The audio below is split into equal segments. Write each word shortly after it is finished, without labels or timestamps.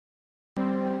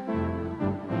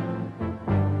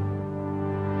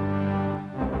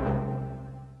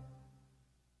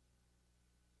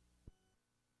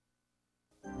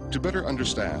To better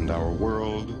understand our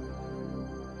world,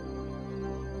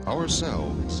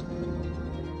 ourselves,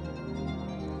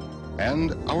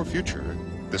 and our future,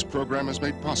 this program is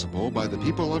made possible by the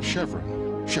people of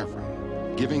Chevron.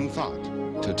 Chevron, giving thought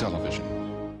to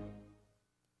television.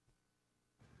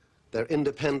 They're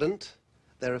independent,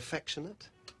 they're affectionate,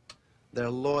 they're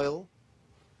loyal,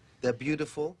 they're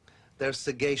beautiful, they're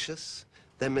sagacious,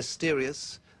 they're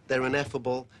mysterious, they're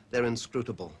ineffable, they're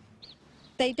inscrutable.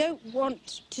 They don't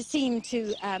want to seem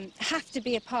to have to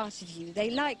be a part of you.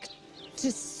 They like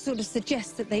to sort of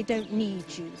suggest that they don't need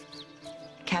you.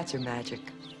 Cats are magic.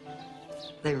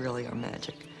 They really are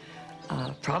magic.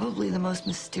 Probably the most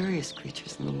mysterious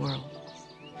creatures in the world.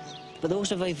 But they're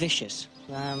also very vicious.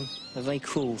 They're very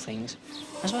cruel things.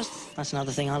 I suppose that's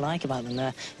another thing I like about them,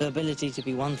 their ability to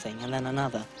be one thing and then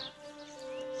another.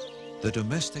 The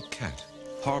domestic cat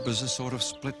harbors a sort of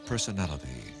split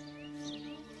personality.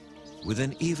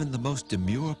 Within even the most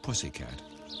demure pussycat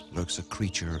lurks a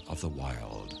creature of the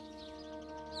wild.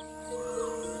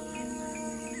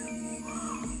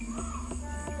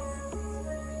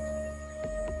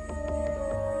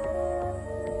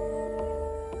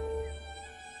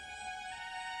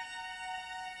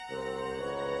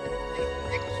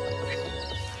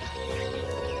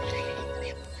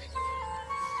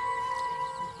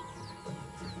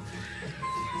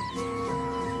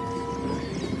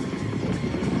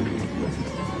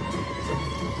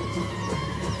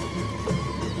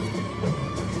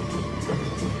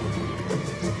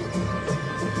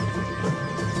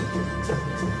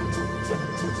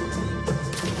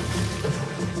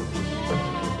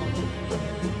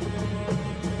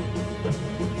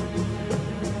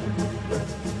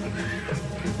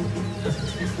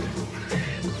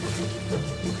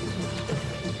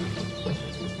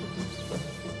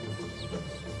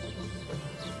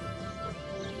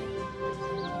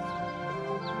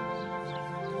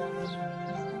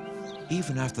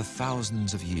 Even after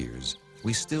thousands of years,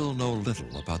 we still know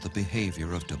little about the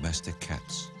behavior of domestic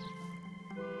cats.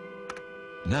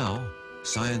 Now,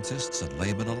 scientists and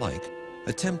laymen alike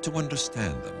attempt to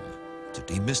understand them, to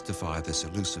demystify this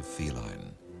elusive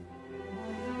feline.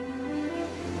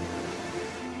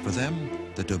 For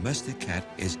them, the domestic cat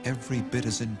is every bit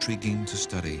as intriguing to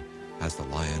study as the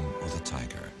lion or the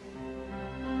tiger.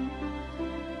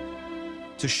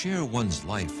 To share one's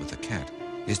life with a cat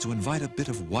is to invite a bit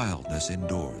of wildness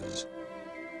indoors.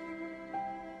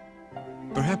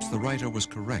 Perhaps the writer was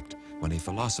correct when he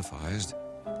philosophized,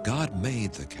 God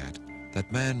made the cat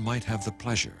that man might have the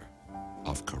pleasure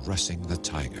of caressing the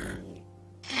tiger.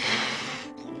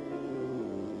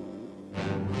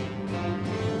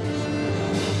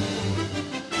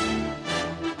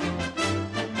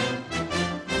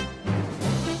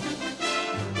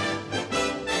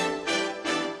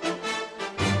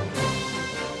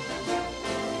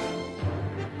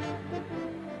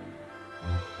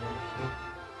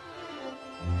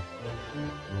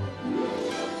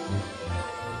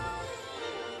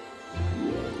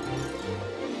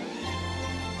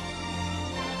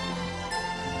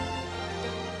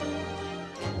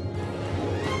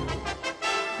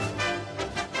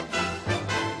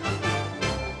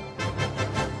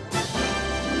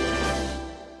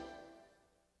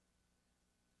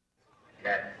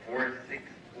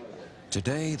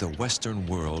 Today, the Western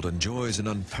world enjoys an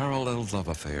unparalleled love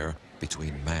affair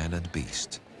between man and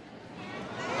beast.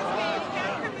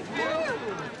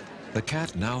 The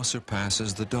cat now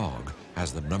surpasses the dog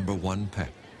as the #1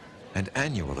 pet, and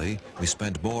annually we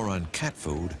spend more on cat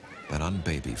food than on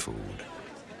baby food.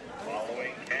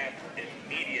 Following cats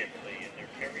immediately in their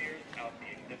carriers out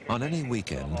the exhibitor. On any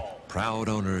weekend, proud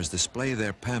owners display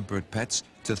their pampered pets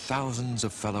to thousands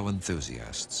of fellow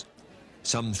enthusiasts.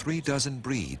 Some 36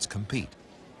 breeds compete.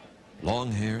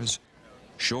 Long hairs,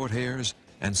 short hairs,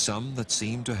 and some that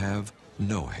seem to have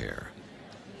no hair.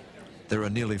 There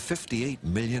are nearly 58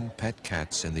 million pet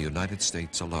cats in the United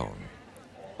States alone.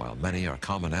 While many are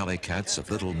common alley cats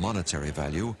of little monetary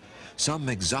value, some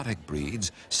exotic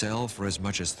breeds sell for as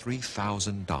much as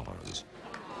 $3,000.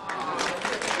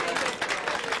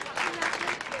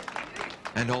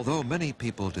 And although many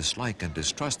people dislike and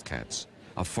distrust cats,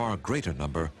 a far greater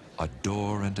number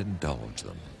adore and indulge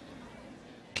them.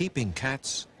 Keeping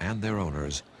cats and their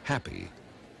owners happy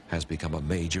has become a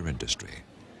major industry.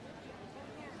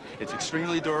 It's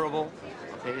extremely durable.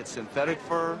 Okay, it's synthetic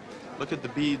fur. Look at the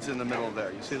beads in the middle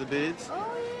there. You see the beads?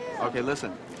 Oh, yeah. Okay,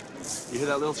 listen. You hear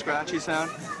that little scratchy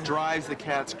sound? Drives the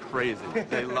cats crazy.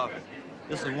 They love it.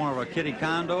 This is one of our kitty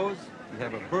condos. We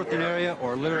have a birthing area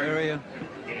or litter area.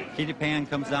 Kitty pan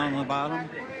comes down on the bottom.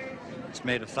 It's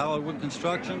made of solid wood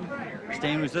construction,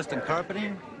 stain-resistant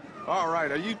carpeting, All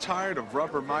right, are you tired of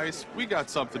rubber mice? We got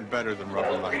something better than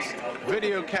rubber mice.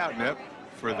 Video catnip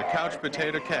for the couch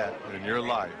potato cat in your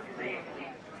life.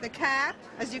 The cat,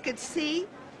 as you can see,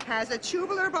 has a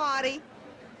tubular body.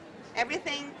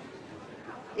 Everything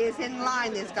is in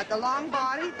line. It's got the long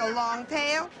body, the long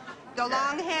tail, the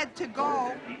long head to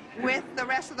go with the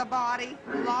rest of the body,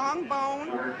 long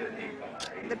bone.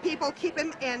 The people keep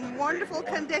him in wonderful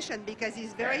condition because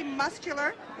he's very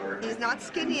muscular. He's not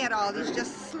skinny at all. He's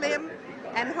just slim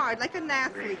and hard, like an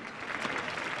athlete.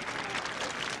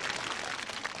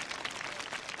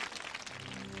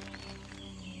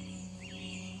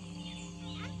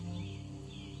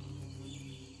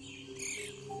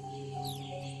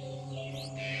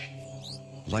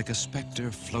 Like a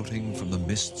specter floating from the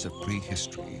mists of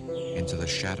prehistory into the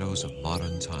shadows of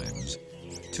modern times,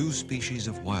 two species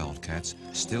of wildcats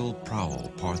still prowl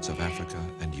parts of Africa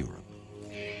and Europe.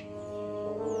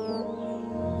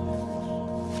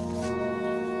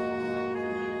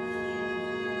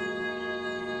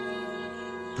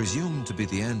 Presumed to be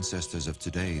the ancestors of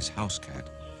today's house cat,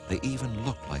 they even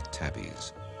look like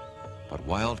tabbies. But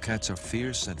wildcats are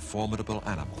fierce and formidable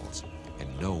animals, in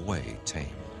no way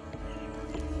tame.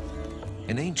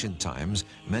 In ancient times,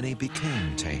 many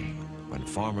became tame when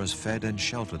farmers fed and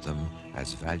sheltered them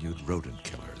as valued rodent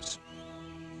killers.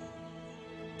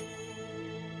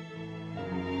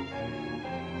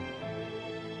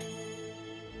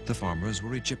 The farmers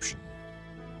were Egyptian.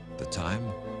 The time,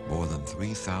 more than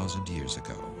 3,000 years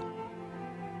ago.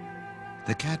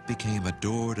 The cat became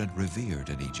adored and revered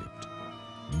in Egypt.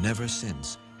 Never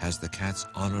since has the cat's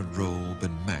honored role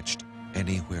been matched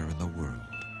anywhere in the world.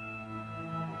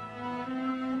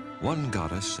 One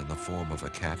goddess in the form of a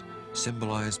cat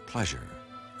symbolized pleasure,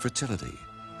 fertility,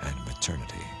 and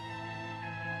maternity.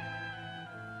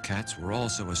 Cats were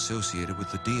also associated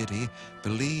with the deity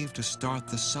believed to start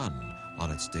the sun on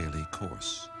its daily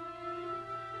course,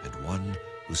 and one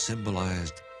who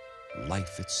symbolized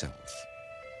life itself.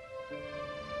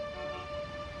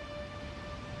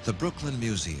 The Brooklyn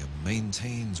Museum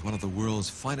maintains one of the world's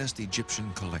finest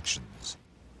Egyptian collections.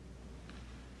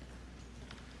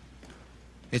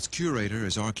 Its curator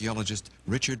is archaeologist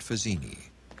Richard Fazzini.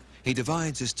 He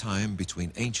divides his time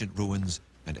between ancient ruins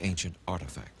and ancient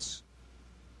artifacts.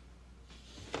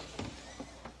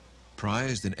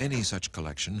 Prized in any such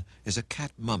collection is a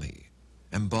cat mummy,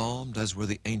 embalmed as were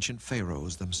the ancient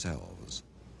pharaohs themselves.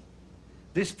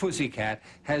 This pussycat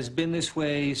has been this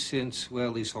way since,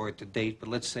 well, he's hard to date, but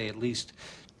let's say at least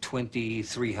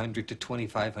 2,300 to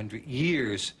 2,500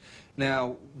 years.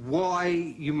 Now, why,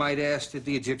 you might ask, did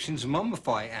the Egyptians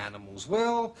mummify animals?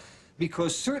 Well,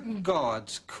 because certain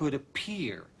gods could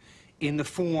appear in the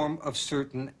form of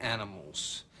certain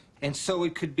animals. And so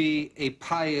it could be a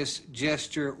pious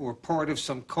gesture or part of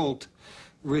some cult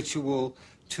ritual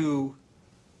to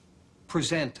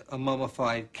present a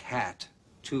mummified cat,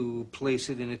 to place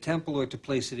it in a temple or to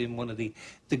place it in one of the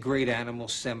great animal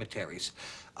cemeteries.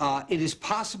 It is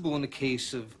possible in the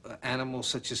case of animals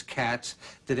such as cats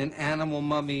that an animal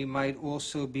mummy might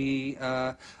also be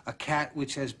a cat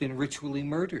which has been ritually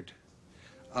murdered.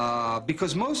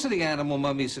 Because most of the animal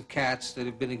mummies of cats that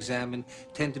have been examined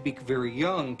tend to be very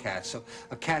young cats. So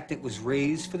a cat that was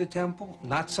raised for the temple,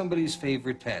 not somebody's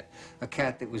favorite pet. A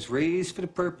cat that was raised for the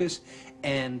purpose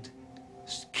and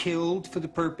killed for the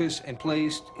purpose and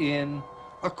placed in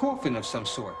a coffin of some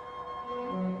sort.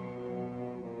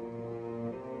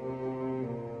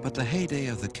 But the heyday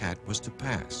of the cat was to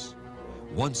pass.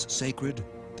 Once sacred,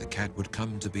 the cat would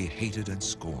come to be hated and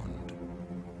scorned.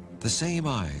 The same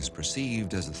eyes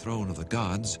perceived as the throne of the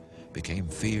gods became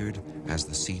feared as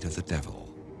the seat of the devil.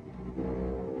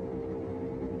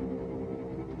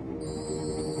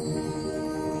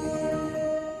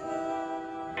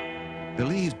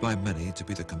 Believed by many to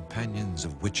be the companions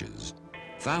of witches,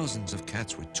 thousands of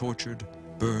cats were tortured,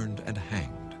 burned, and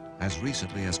hanged as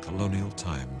recently as colonial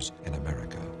times in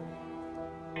America.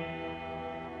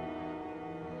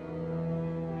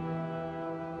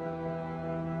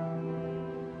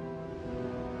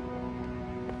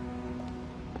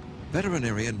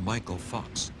 Veterinarian Michael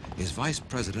Fox is Vice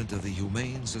President of the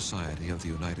Humane Society of the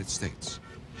United States.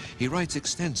 He writes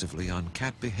extensively on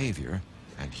cat behavior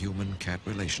and human-cat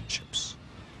relationships.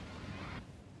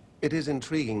 It is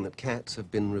intriguing that cats have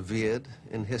been revered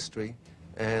in history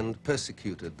and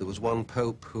persecuted. There was one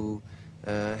pope who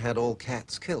had all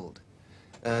cats killed.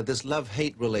 This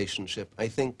love-hate relationship, I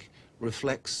think,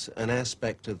 reflects an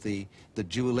aspect of the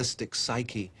dualistic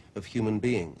psyche of human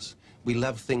beings. We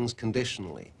love things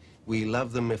conditionally. We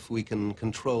love them if we can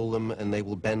control them and they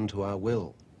will bend to our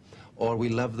will. Or we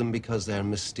love them because they're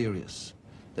mysterious.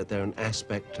 that they're an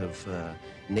aspect of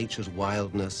nature's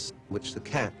wildness, which the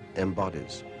cat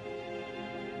embodies.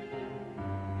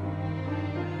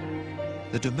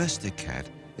 The domestic cat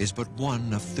is but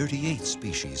one of 38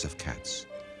 species of cats,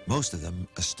 most of them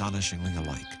astonishingly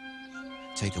alike.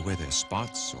 Take away their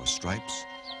spots or stripes,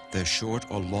 their short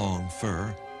or long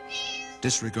fur,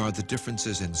 disregard the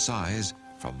differences in size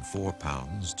from 4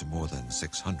 pounds to more than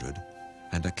 600,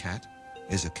 and a cat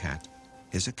is a cat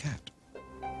is a cat.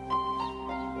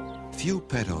 Few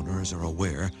pet owners are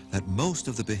aware that most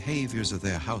of the behaviors of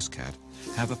their house cat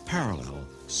have a parallel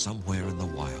somewhere in the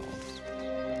wild.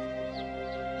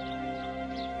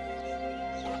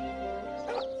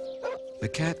 The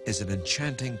cat is an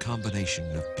enchanting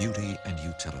combination of beauty and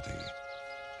utility.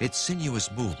 Its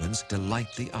sinuous movements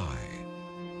delight the eye.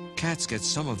 Cats get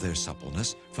some of their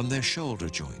suppleness from their shoulder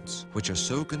joints, which are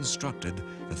so constructed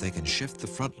that they can shift the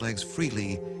front legs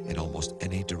freely in almost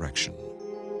any direction.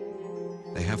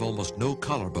 They have almost no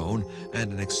collarbone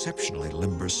and an exceptionally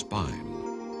limber spine.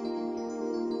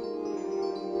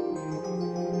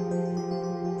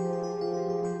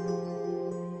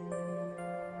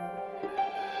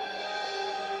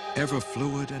 Ever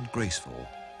fluid and graceful,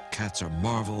 cats are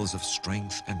marvels of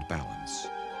strength and balance.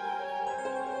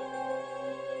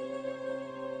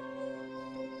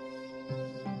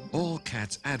 All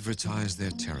cats advertise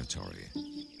their territory.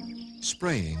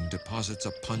 Spraying deposits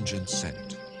a pungent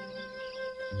scent.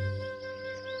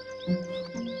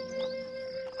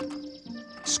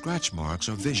 Scratch marks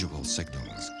are visual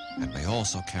signals and may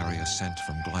also carry a scent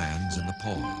from glands in the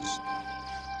paws.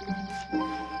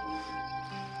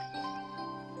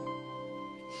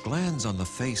 Glands on the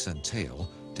face and tail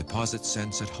deposit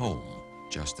scents at home,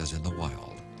 just as in the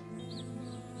wild.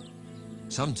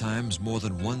 Sometimes more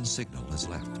than one signal is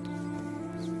left.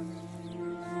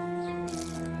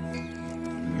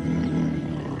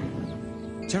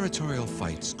 Territorial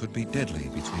fights could be deadly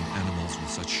between animals with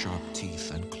such sharp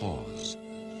teeth and claws.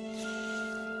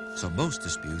 So most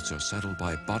disputes are settled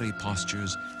by body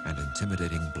postures and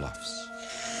intimidating bluffs.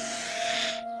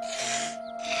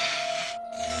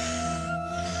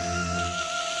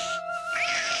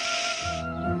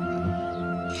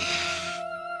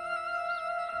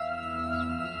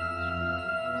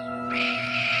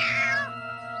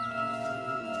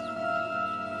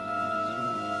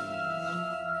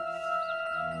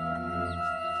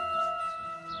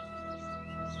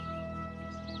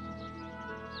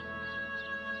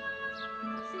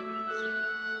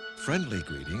 Friendly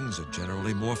greetings are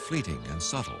generally more fleeting and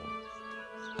subtle.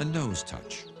 A nose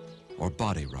touch or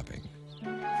body rubbing.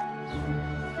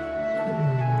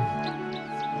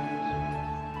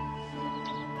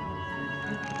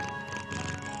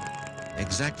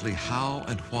 Exactly how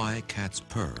and why cats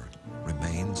purr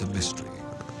remains a mystery.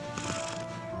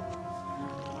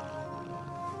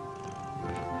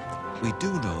 We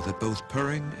do know that both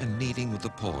purring and kneading with the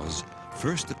paws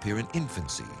first appear in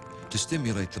infancy to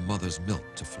stimulate the mother's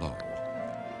milk to flow.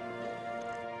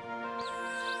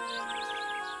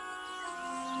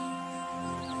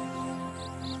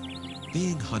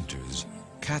 Being hunters,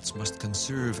 cats must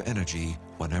conserve energy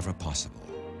whenever possible.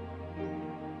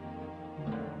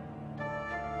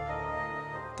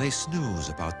 They snooze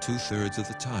about 2/3 of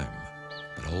the time,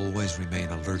 but always remain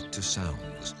alert to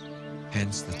sounds,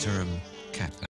 hence the term cat